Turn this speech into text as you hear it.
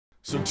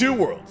So Two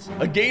Worlds,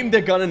 a game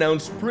that got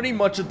announced pretty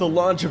much at the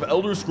launch of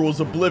Elder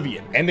Scrolls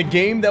Oblivion, and a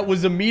game that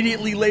was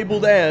immediately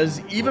labeled as,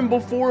 even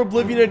before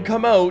Oblivion had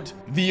come out,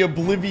 the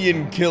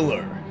Oblivion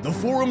Killer. The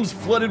forums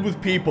flooded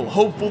with people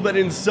hopeful that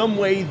in some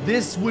way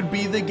this would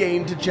be the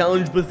game to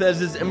challenge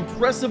Bethesda's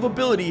impressive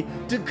ability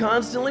to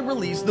constantly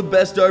release the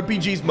best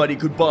RPGs money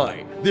could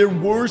buy. There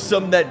were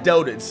some that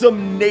doubted,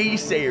 some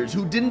naysayers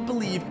who didn't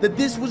believe that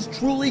this was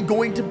truly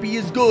going to be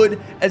as good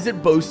as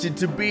it boasted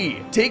to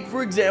be. Take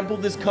for example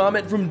this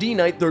comment from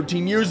D-Knight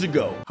 13 years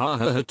ago.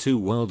 Haha, Two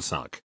Worlds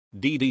suck.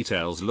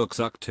 D-Details look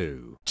suck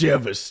too.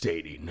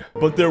 Devastating.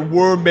 But there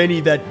were many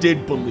that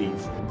did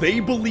believe. They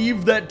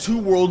believed that Two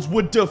Worlds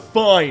would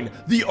define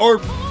the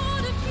art.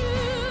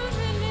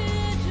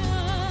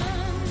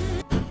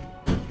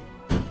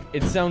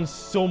 It sounds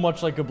so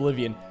much like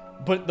Oblivion,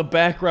 but the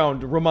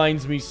background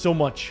reminds me so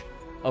much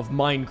of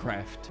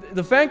Minecraft.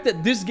 The fact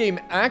that this game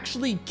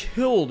actually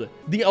killed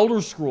the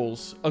Elder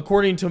Scrolls,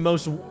 according to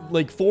most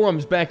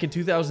forums back in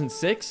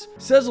 2006,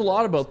 says a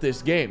lot about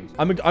this game.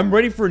 I'm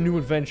ready for a new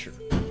adventure.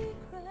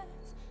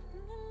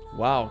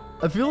 Wow.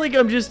 I feel like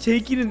I'm just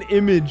taking an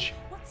image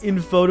in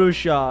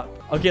Photoshop.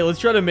 Okay, let's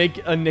try to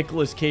make a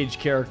Nicolas Cage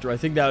character. I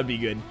think that would be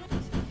good.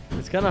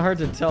 It's kind of hard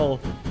to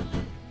tell.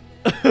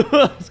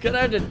 It's kind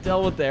of hard to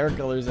tell what the hair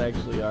colors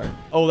actually are.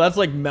 Oh, that's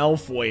like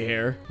Malfoy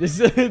hair.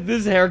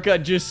 This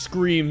haircut just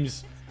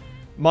screams,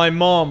 my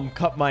mom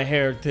cut my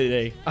hair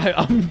today.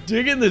 I'm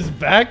digging this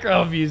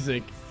background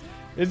music.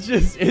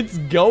 It's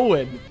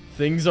going.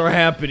 Things are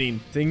happening.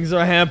 Things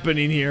are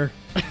happening here.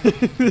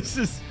 This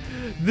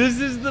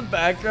is the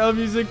background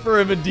music for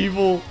a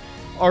medieval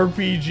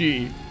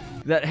RPG.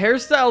 That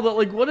hairstyle,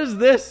 that what is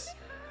this?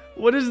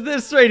 What is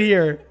this right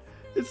here?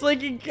 It's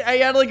like I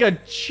had like a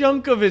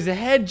chunk of his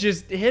head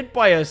just hit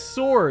by a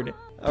sword.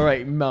 All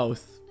right,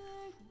 mouth.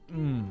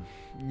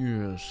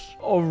 Yes.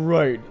 All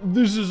right,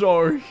 this is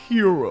our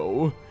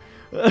hero.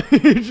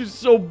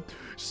 Just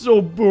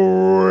so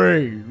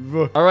brave.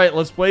 All right,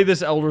 let's play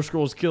this Elder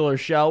Scrolls Killer,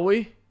 shall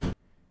we?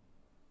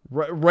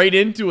 Right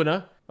into it,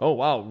 huh? Oh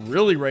wow,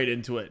 really right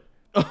into it.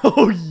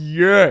 Oh,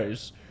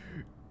 yes.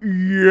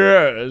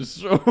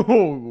 Yes.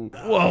 Oh,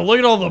 whoa, look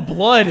at all the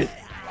blood.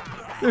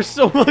 There's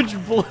so much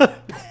blood.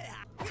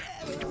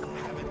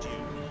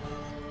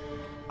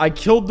 I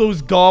killed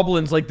those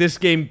goblins like this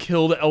game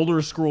killed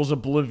Elder Scrolls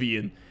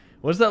Oblivion.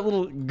 What's that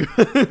little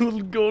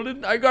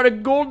golden? I got a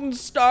golden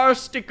star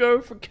sticker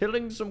for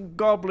killing some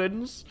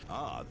goblins.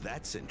 Ah,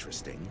 that's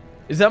interesting.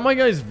 Is that my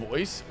guy's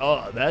voice?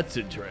 Oh, that's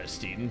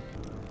interesting.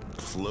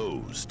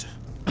 Closed.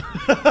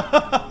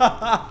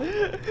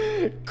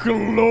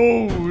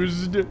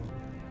 Closed.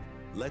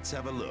 Let's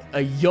have a look.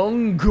 A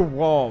young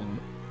Grom.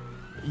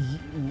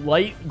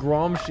 Light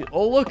Grom shit.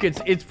 Oh, look,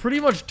 it's pretty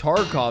much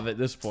Tarkov at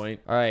this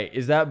point. All right,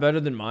 is that better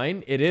than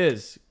mine? It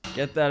is.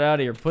 Get that out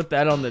of here. Put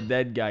that on the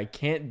dead guy.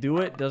 Can't do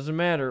it. Doesn't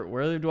matter.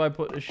 Where do I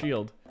put the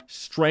shield?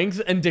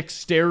 Strength and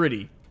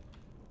dexterity.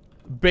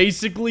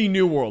 Basically,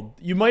 New World.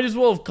 You might as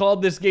well have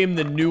called this game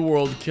the New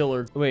World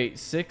Killer. Wait,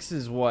 6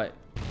 is what?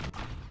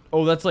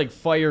 Oh, that's like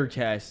fire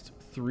cast.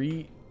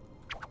 3.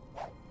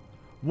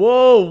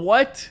 Whoa,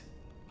 what?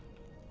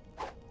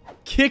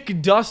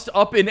 Kick dust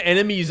up an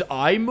enemy's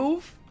eye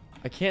move?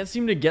 I can't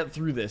seem to get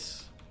through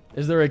this.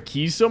 Is there a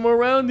key somewhere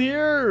around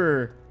here?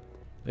 Or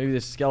maybe the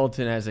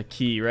skeleton has a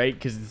key, right?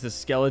 Because it's a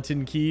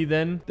skeleton key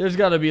then. There's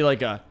got to be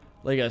like a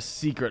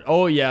secret.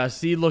 Oh yeah,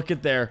 see, look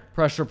at there.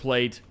 Pressure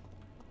plate.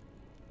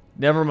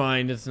 Never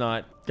mind, it's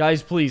not.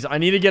 Guys, please, I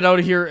need to get out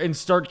of here and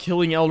start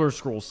killing Elder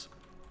Scrolls.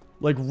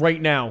 Like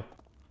right now.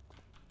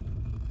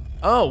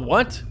 Oh,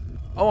 what?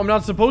 Oh, I'm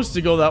not supposed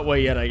to go that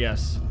way yet, I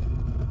guess.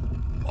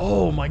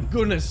 Oh my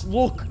goodness,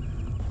 look.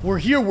 We're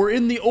here, we're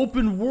in the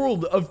open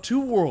world of Two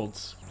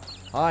Worlds.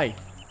 Hi.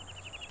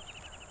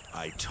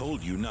 I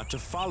told you not to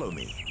follow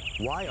me.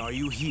 Why are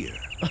you here?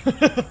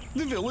 The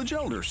village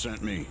elder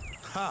sent me.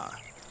 Ha.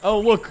 Oh,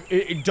 look,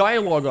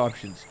 dialogue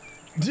options.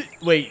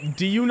 Wait,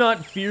 do you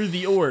not fear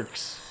the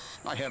orcs?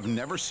 I have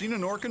never seen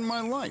an orc in my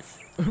life.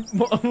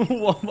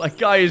 Well, my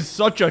guy is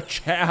such a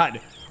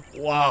Chad.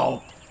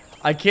 Wow.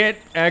 I can't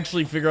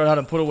actually figure out how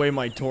to put away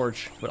my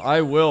torch, but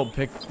I will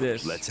pick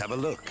this. Let's have a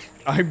look.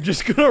 I'm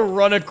just gonna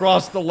run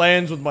across the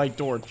lands with my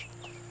torch.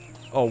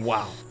 Oh,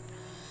 wow.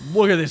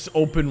 Look at this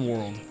open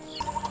world.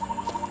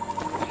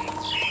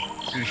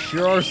 There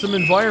sure are some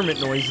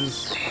environment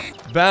noises.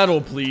 Battle,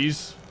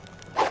 please.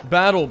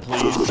 Battle,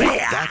 please.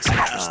 That's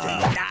interesting.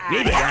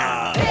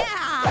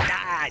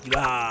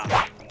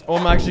 Oh,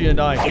 I'm actually gonna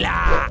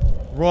die.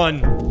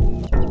 Run.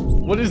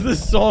 What is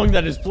this song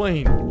that is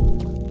playing?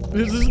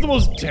 This is the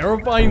most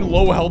terrifying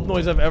low health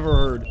noise I've ever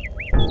heard.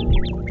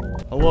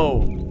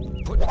 Hello.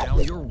 Put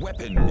down your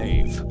weapon,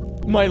 knave.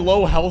 My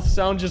low health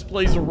sound just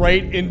plays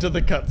right into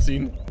the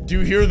cutscene. Do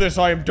you hear this?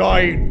 I am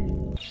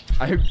dying.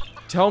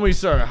 Tell me,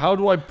 sir, how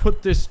do I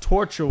put this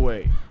torch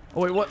away?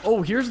 Oh, wait, what?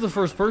 Oh, here's the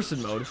first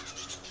person mode.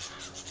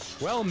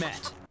 Well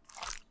met.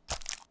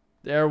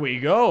 There we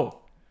go.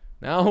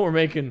 Now we're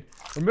making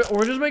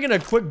We're just making a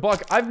quick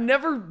buck. I've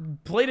never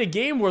played a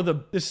game where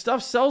this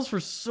stuff sells for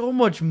so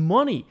much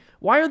money.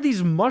 Why are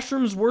these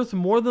mushrooms worth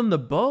more than the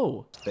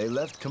bow? They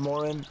left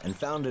Camorin and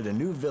founded a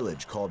new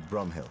village called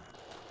Brumhill.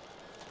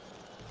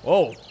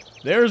 Oh,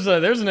 there's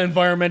an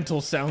environmental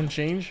sound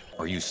change.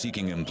 Are you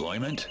seeking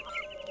employment?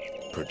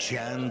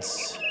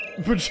 Perchance.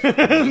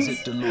 Perchance.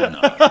 Visit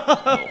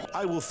Deluna.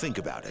 I will think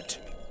about it.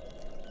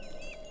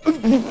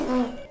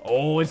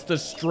 Oh, it's the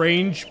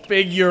strange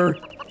figure.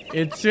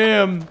 It's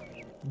him.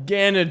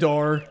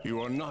 Ganador.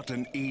 You are not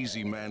an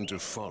easy man to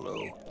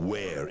follow.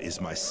 Where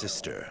is my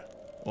sister?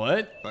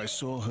 What? I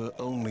saw her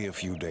only a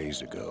few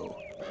days ago.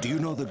 Do you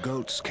know the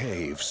Goat's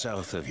Cave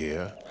south of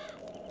here?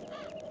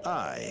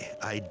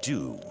 I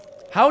do.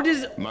 How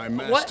does... My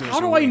what? masters How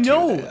do I await you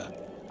know? there.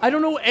 I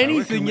don't know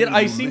anything, yet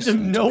I seem to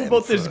know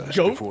about this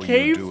goat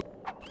cave.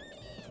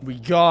 We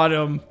got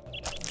him.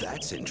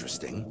 That's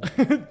interesting.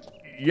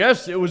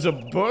 Yes, it was a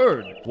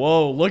bird.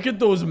 Whoa, look at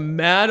those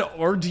mad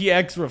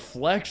RTX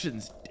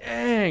reflections.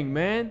 Dang,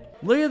 man.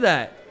 Look at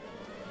that.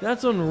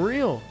 That's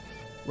unreal.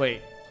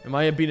 Wait, am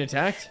I being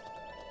attacked?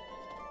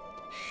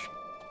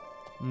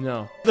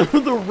 No.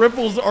 The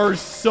ripples are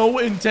so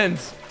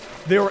intense.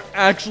 They're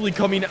actually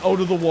coming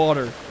out of the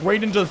water,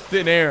 right into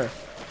thin air.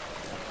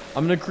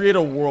 I'm gonna create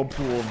a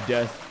whirlpool of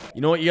death. You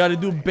know what you gotta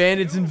do,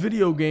 bandits in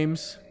video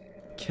games?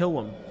 Kill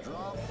them.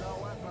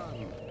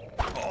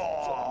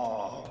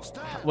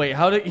 Wait,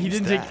 how did he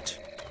didn't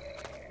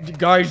take...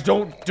 Guys,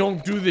 don't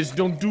do this.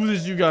 Don't do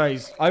this, you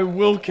guys. I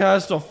will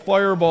cast a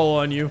fireball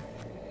on you.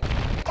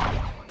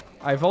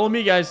 Alright, follow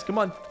me, guys. Come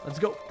on, let's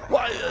go.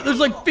 What? There's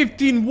like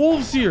 15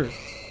 wolves here.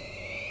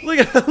 Look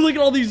at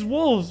all these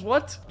wolves.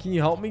 What? Can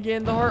you help me,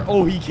 Gandahar?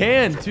 Oh, he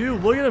can too.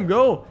 Look at him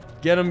go.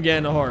 Get him,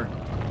 Gandahar.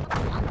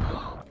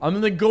 I'm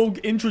gonna go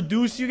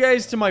introduce you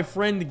guys to my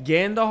friend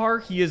Gandahar.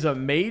 He is a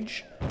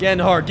mage.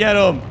 Gandahar, get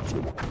him.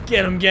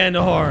 Get him,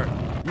 Gandahar.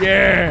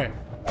 Yeah.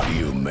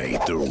 You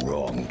made the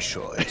wrong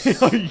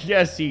choice.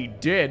 Yes, he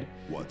did.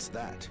 What's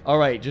that? All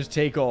right, just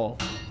take all.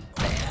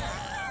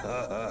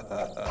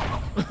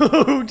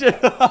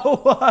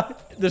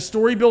 The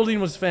story building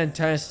was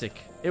fantastic.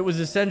 It was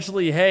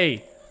essentially,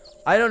 hey,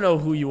 I don't know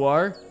who you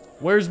are.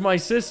 Where's my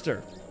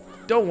sister?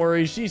 Don't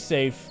worry, she's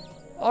safe.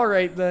 All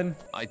right, then.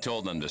 I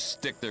told them to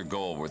stick their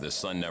goal where the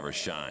sun never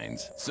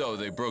shines. So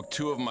they broke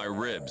 2 of my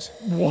ribs.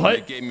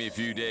 What? They gave me a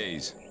few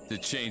days to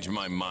change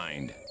my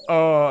mind.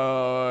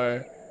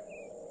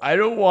 I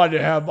don't want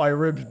to have my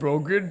ribs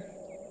broken.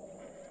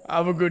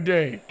 Have a good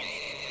day.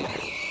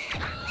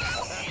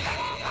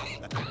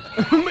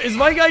 Is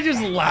my guy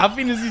just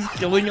laughing as he's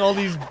killing all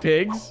these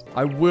pigs?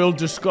 I will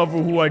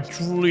discover who I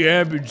truly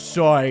am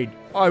inside.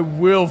 I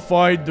will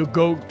find the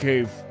goat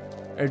cave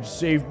and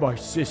save my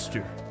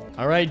sister.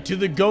 All right, to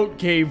the goat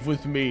cave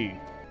with me.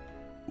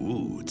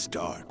 Ooh, it's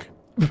dark.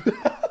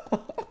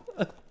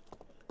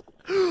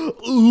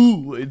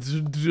 Ooh, it's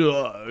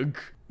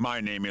dark. My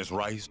name is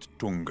Reist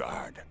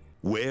Tungard.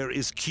 Where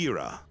is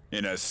Kira?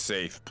 In a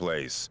safe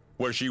place,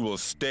 where she will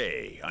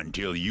stay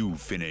until you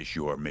finish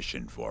your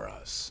mission for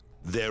us.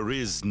 There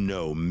is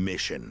no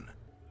mission.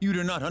 You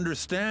do not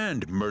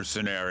understand,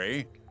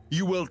 mercenary.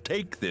 You will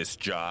take this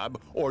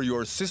job, or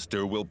your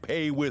sister will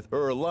pay with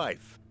her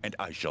life, and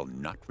I shall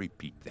not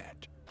repeat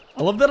that.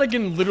 I love that I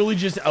can literally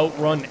just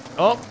outrun.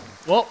 Oh,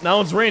 well,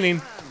 now it's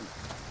raining.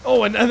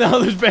 Oh, and now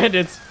there's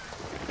bandits.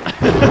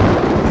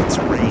 It's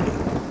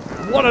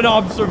raining. What an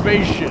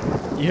observation.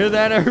 You hear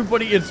that,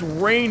 everybody? It's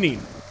raining.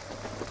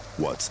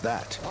 What's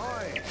that?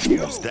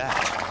 Use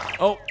that.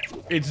 Oh,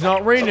 it's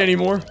not raining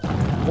anymore.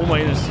 Oh my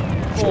goodness.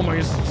 Oh my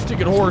goodness.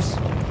 Sticking horse.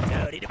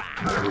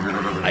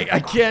 I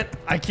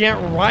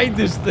can't ride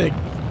this thing.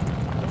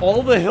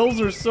 All the hills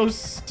are so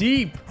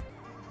steep.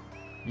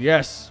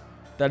 Yes,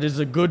 that is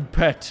a good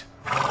pet.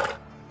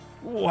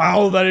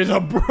 Wow, that is a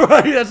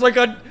bright. That's like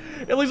a.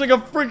 It looks like a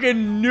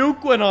freaking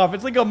nuke went off.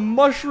 It's like a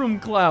mushroom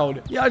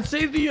cloud. Yeah, I'd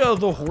say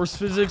the horse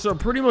physics are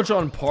pretty much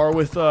on par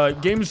with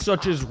games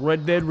such as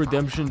Red Dead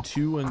Redemption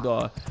 2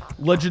 and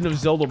Legend of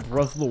Zelda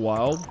Breath of the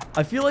Wild.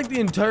 I feel like the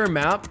entire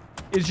map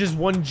is just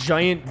one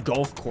giant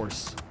golf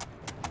course.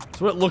 That's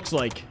what it looks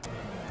like.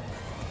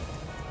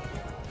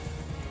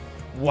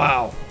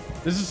 Wow.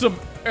 This is some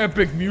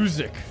epic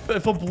music.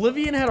 If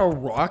Oblivion had a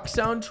rock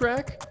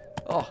soundtrack,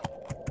 oh,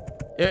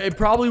 it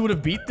probably would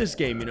have beat this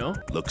game, you know?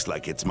 Looks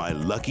like it's my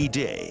lucky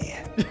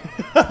day.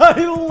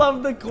 I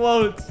love the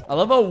quotes. I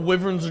love how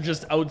wyverns are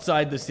just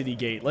outside the city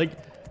gate. Like,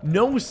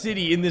 no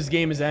city in this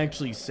game is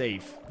actually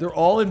safe. They're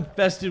all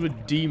infested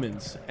with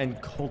demons and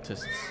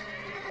cultists.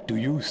 Do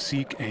you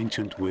seek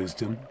ancient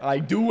wisdom? I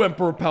do,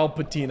 Emperor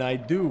Palpatine, I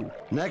do.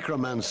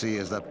 Necromancy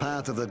is the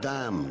path of the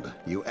damned.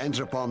 You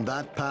enter upon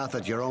that path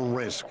at your own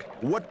risk.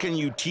 What can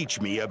you teach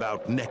me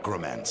about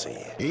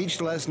necromancy? Each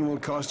lesson will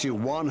cost you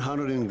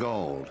 100 in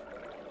gold.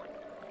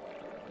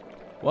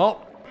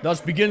 Well,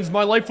 thus begins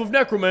my life of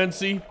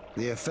necromancy.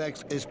 The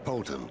effect is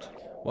potent.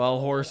 Well,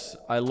 horse,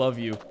 I love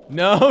you.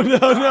 No, no,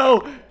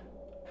 no!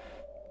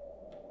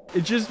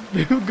 It just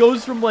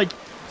goes from, like,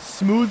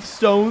 smooth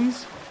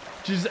stones,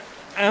 just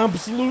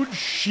absolute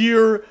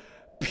sheer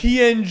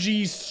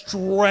PNG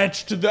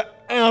stretched to the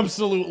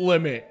absolute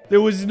limit.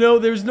 There's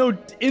no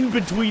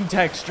in-between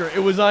texture. It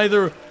was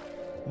either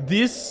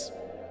this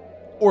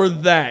or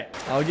that.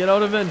 I'll get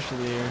out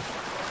eventually here.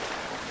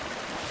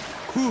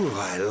 Ooh,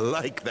 I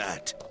like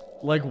that.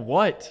 Like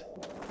what?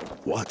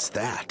 What's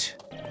that?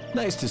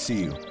 Nice to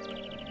see you.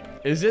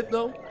 Is it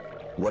though?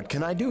 What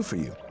can I do for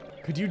you?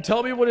 Could you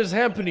tell me what is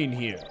happening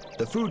here?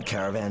 The food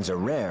caravans are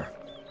rare.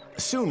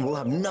 Soon we'll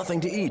have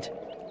nothing to eat.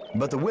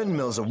 But the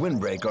windmills of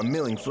Windbreak are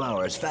milling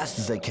flour as fast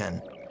as they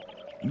can.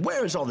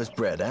 Where is all this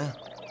bread, eh?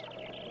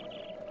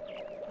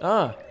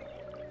 Ah,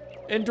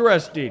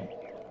 interesting.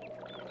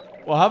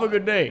 Well, have a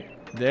good day.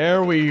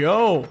 There we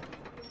go.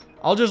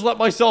 I'll just let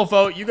myself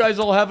out. You guys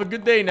all have a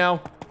good day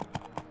now.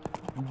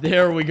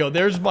 There we go.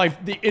 There's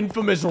the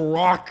infamous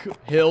rock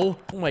hill.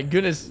 Oh my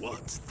goodness.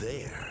 What's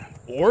there?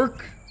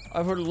 Orc?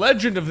 I've heard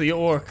legend of the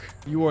orc.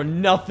 You are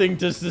nothing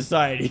to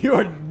society. You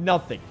are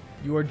nothing.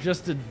 You are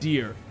just a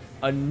deer.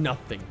 A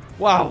nothing.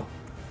 Wow.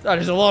 That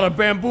is a lot of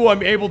bamboo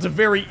I'm able to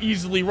very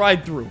easily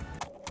ride through.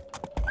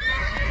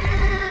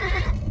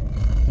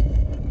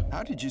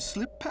 How did you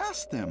slip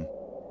past them?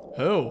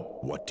 Who?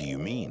 What do you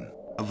mean?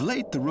 Of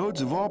late, the roads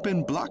have all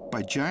been blocked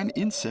by giant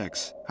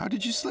insects. How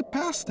did you slip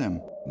past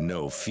them?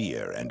 No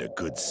fear and a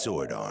good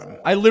sword arm.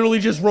 I literally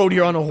just rode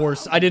here on a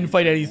horse. I didn't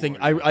fight anything.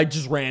 I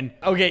just ran.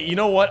 Okay, you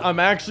know what? I'm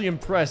actually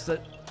impressed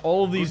that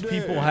all of these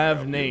people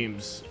have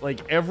names.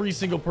 Like, every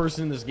single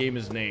person in this game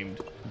is named.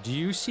 Do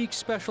you seek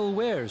special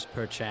wares,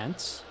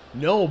 perchance?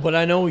 No, but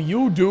I know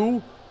you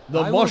do. The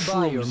I will buy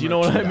your mushrooms, you know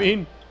what I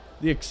merchandise.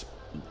 mean?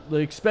 The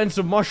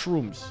expensive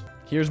mushrooms.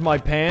 Here's my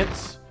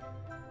pants.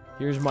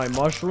 Here's my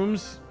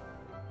mushrooms.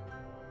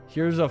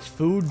 Here's a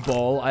food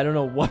ball. I don't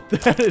know what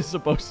that is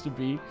supposed to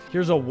be.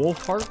 Here's a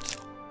wolf heart.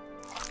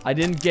 I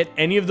didn't get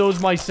any of those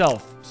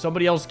myself.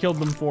 Somebody else killed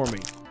them for me.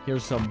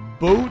 Here's some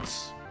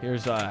boots.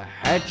 Here's a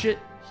hatchet.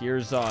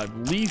 Here's a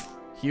leaf.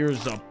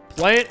 Here's a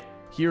plant.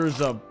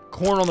 Here's a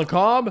corn on the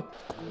cob.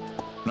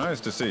 Nice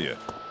to see you.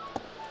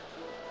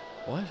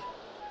 What?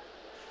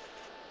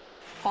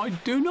 I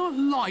do not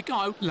like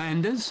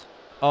outlanders.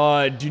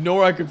 Do you know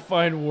where I could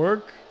find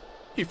work?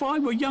 If I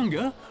were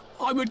younger,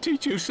 I would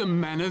teach you some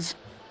manners.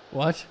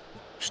 What?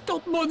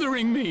 Stop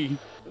bothering me.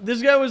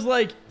 This guy was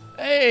like,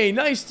 hey,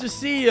 nice to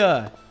see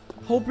ya.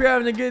 Hope you're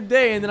having a good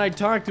day. And then I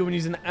talked to him and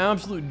he's an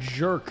absolute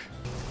jerk.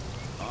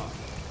 Ah,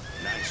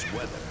 nice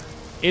weather.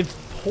 It's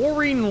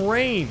pouring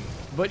rain.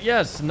 But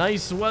yes,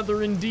 nice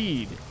weather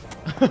indeed.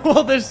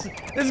 Well, this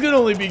can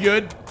only be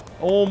good.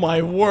 Oh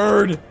my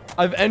word.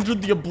 I've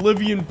entered the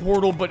Oblivion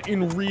portal, but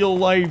in real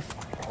life.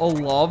 A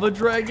lava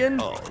dragon?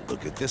 Oh,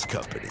 look at this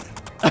company.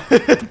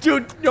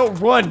 Dude, no,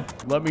 run.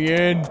 Let me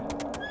in.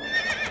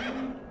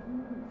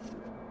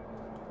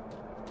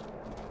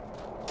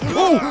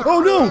 Oh,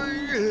 oh no.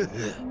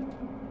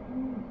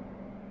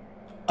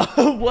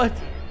 What?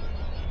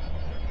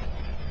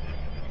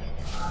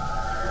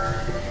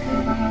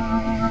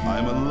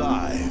 I'm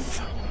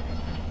alive.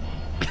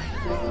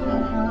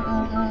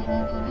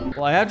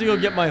 Well, I have to go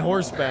get my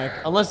horse back,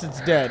 unless it's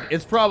dead.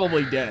 It's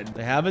probably dead.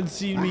 They haven't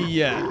seen me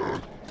yet.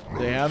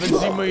 They haven't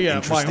seen me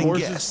yet.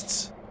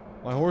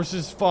 My horse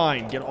is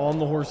fine. Get on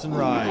the horse and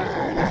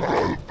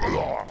ride.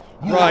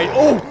 Right.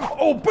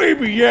 Oh,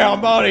 baby, yeah,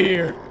 I'm out of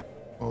here.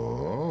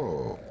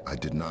 Oh, I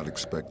did not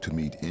expect to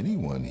meet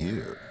anyone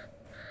here.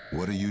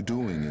 What are you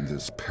doing in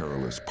this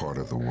perilous part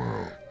of the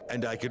world?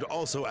 And I could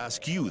also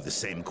ask you the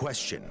same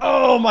question.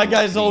 Oh, my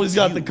guy's always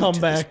got the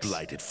comebacks. comebacks.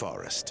 Blighted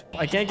forest.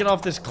 I can't get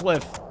off this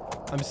cliff.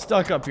 I'm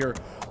stuck up here.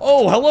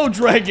 Oh, hello,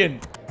 dragon.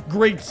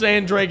 Great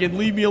sand dragon.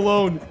 Leave me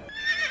alone.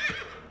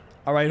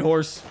 All right,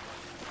 horse.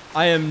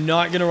 I am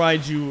not gonna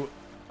ride you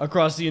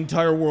across the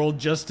entire world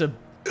just to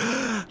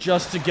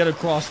get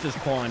across this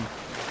pond.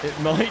 It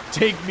might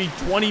take me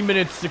 20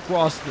 minutes to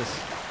cross this,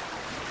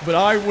 but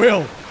I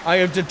will. I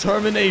have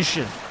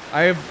determination.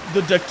 I have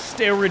the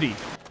dexterity.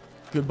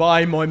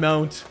 Goodbye, my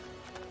mount.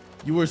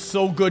 You were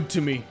so good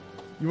to me.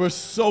 You were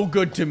so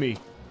good to me.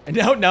 And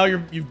now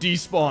you've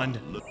despawned.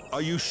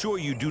 Are you sure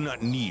you do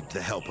not need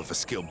the help of a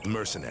skilled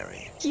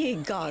mercenary? Ye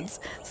gods,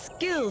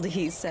 skilled,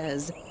 he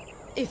says.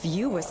 If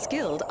you were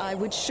skilled, I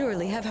would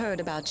surely have heard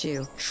about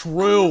you.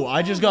 True.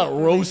 I just got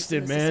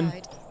roasted,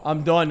 man.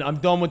 I'm done. I'm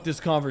done with this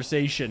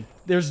conversation.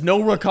 There's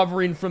no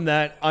recovering from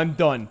that. I'm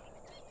done.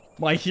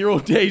 My hero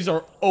days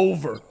are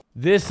over.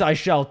 This I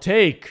shall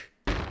take.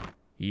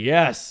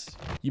 Yes.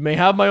 You may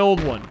have my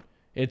old one.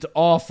 It's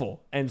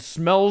awful and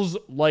smells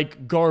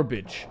like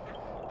garbage.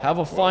 Have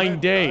a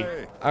fine day.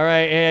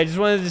 Alright, hey, I just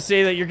wanted to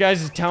say that your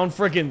guys' town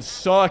frickin'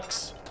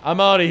 sucks. I'm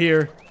out of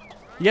here.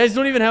 You guys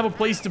don't even have a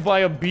place to buy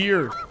a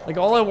beer. Like,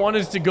 all I want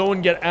is to go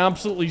and get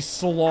absolutely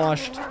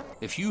sloshed.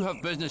 If you have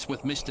business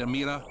with Mr.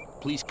 Mira,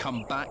 please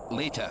come back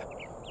later.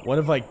 What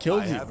if I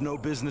killed you? I have no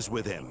business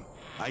with him.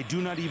 I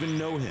do not even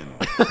know him.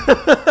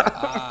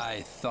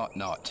 I thought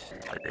not.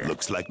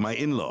 Looks like my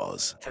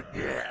in-laws.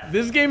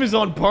 This game is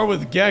on par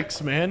with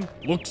Gex, man.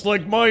 Looks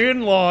like my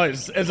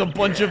in-laws, as a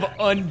bunch of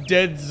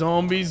undead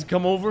zombies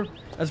come over.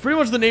 That's pretty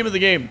much the name of the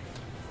game.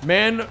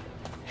 Man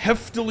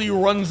heftily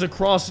runs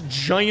across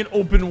giant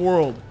open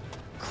world,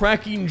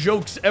 cracking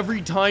jokes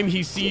every time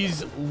he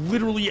sees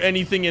literally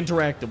anything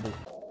interactable.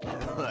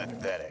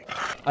 Pathetic.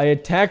 I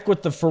attack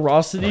with the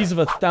ferocities of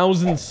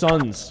 1,000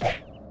 suns.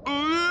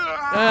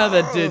 Ah,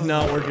 that did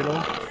not work at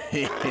all.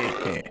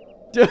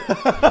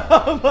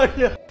 Oh my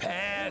God.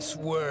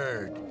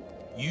 Password.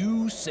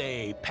 You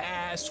say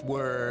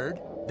password,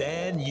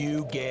 then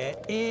you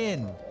get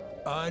in.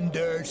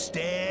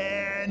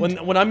 Understand?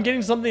 When I'm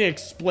getting something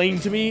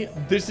explained to me,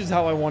 this is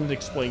how I want it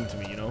explained to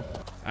me, you know?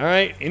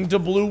 Alright, into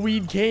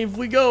Blueweed Cave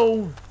we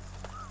go.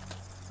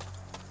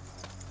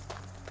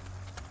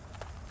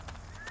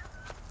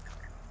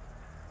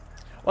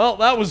 Well,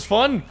 that was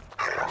fun.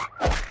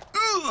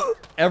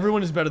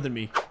 Everyone is better than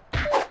me.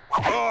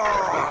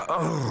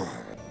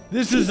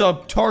 This is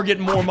a target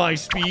more my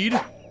speed.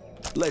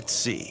 Let's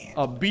see.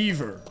 A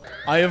beaver.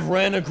 I have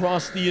ran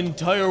across the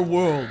entire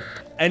world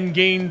and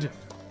gained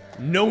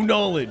no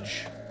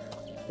knowledge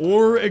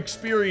or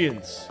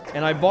experience.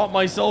 And I bought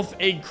myself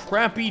a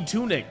crappy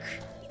tunic.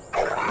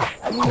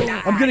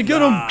 I'm gonna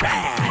get him.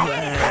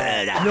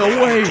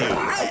 No way.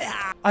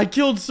 I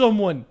killed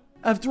someone.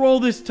 After all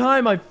this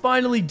time, I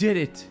finally did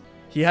it.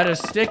 He had a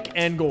stick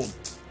and gold.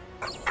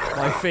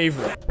 My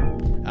favorite.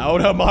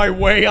 Out of my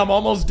way, I'm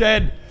almost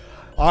dead.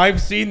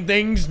 I've seen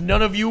things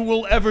none of you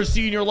will ever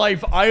see in your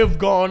life. I have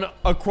gone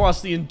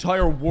across the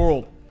entire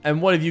world.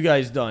 And what have you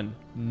guys done?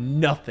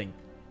 Nothing.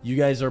 You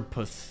guys are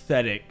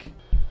pathetic.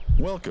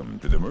 Welcome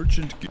to the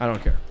Merchant Guild. I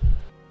don't care.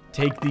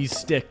 Take these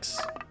sticks.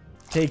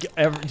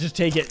 Just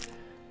take it.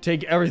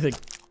 Take everything.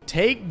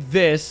 Take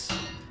this,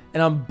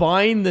 and I'm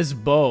buying this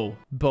bow.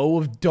 Bow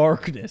of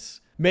Darkness.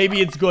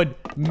 Maybe it's good,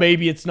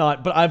 maybe it's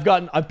not, but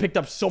I've picked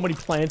up so many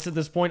plants at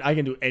this point, I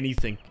can do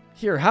anything.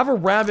 Here, have a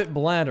rabbit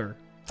bladder.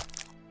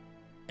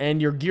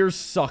 And your gear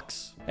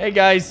sucks. Hey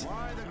guys,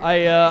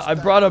 I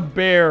brought a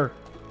bear.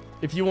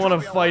 If you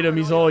want to fight him,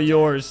 he's all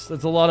yours.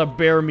 That's a lot of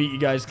bear meat you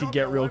guys could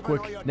get real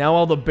quick. Now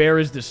while the bear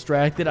is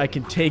distracted, I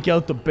can take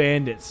out the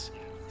bandits.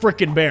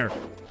 Frickin' bear.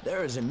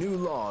 There is a new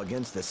law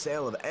against the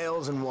sale of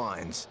ales and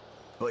wines,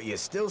 but you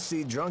still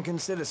see drunken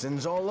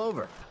citizens all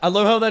over. I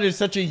love how that is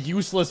such a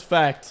useless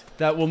fact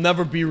that will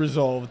never be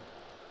resolved.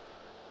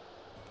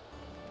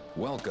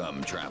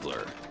 Welcome,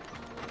 traveler.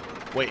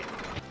 Wait,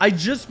 I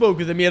just spoke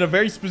with him. He had a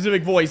very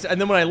specific voice, and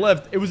then when I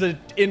left, it was an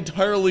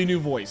entirely new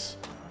voice.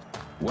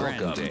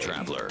 Welcome,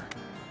 traveler.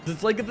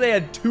 It's like if they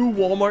had 2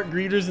 Walmart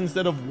greeters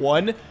instead of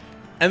 1,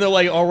 and they're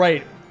like, all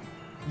right,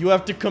 you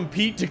have to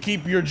compete to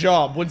keep your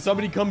job. When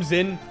somebody comes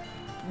in,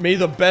 may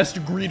the best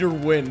greeter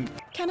win.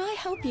 Can I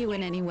help you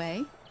in any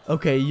way?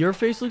 Okay, your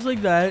face looks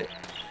like that.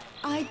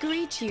 I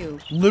greet you.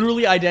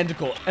 Literally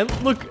identical. And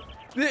look,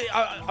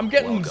 I'm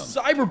getting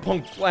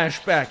cyberpunk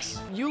flashbacks.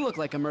 You look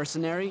like a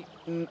mercenary.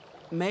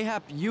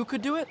 Mayhap you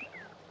could do it?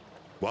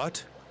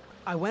 What?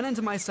 I went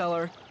into my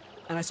cellar,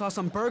 and I saw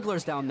some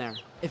burglars down there.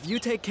 If you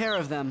take care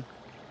of them,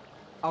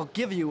 I'll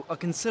give you a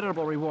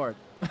considerable reward.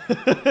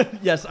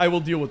 Yes, I will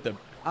deal with them.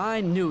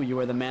 I knew you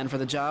were the man for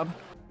the job.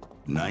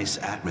 Nice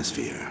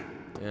atmosphere.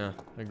 Yeah,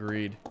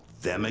 agreed.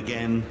 Them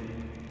again?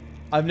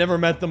 I've never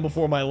met them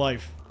before in my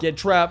life. Get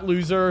trapped,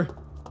 loser.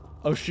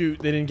 Oh shoot,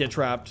 they didn't get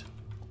trapped.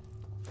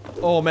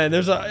 Oh man,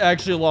 there's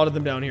actually a lot of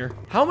them down here.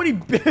 How many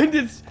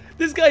bandits?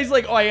 This guy's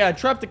like, oh yeah, I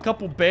trapped a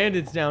couple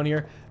bandits down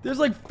here. There's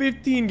like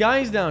 15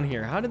 guys down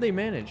here. How did they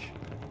manage?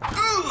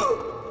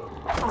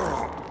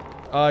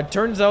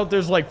 Turns out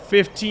there's like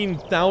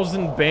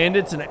 15,000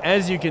 bandits, and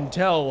as you can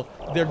tell,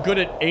 they're good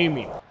at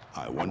aiming.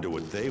 I wonder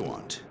what they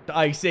want.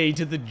 I say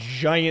to the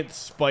giant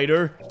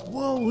spider.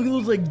 Whoa, look at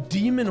those like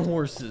demon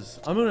horses.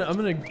 I'm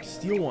gonna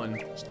steal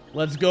one.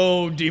 Let's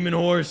go, demon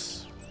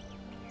horse.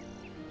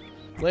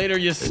 Later,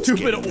 you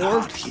stupid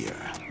orc.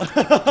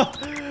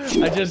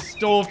 I just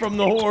stole from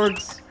the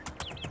orcs.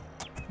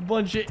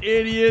 Bunch of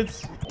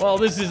idiots. Well,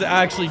 this is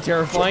actually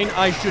terrifying.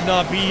 I should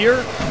not be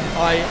here.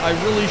 I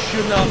really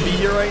should not be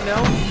here right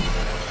now.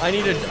 I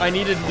need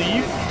to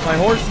leave. My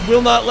horse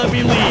will not let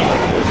me leave.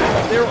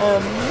 There are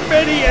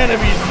many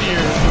enemies here.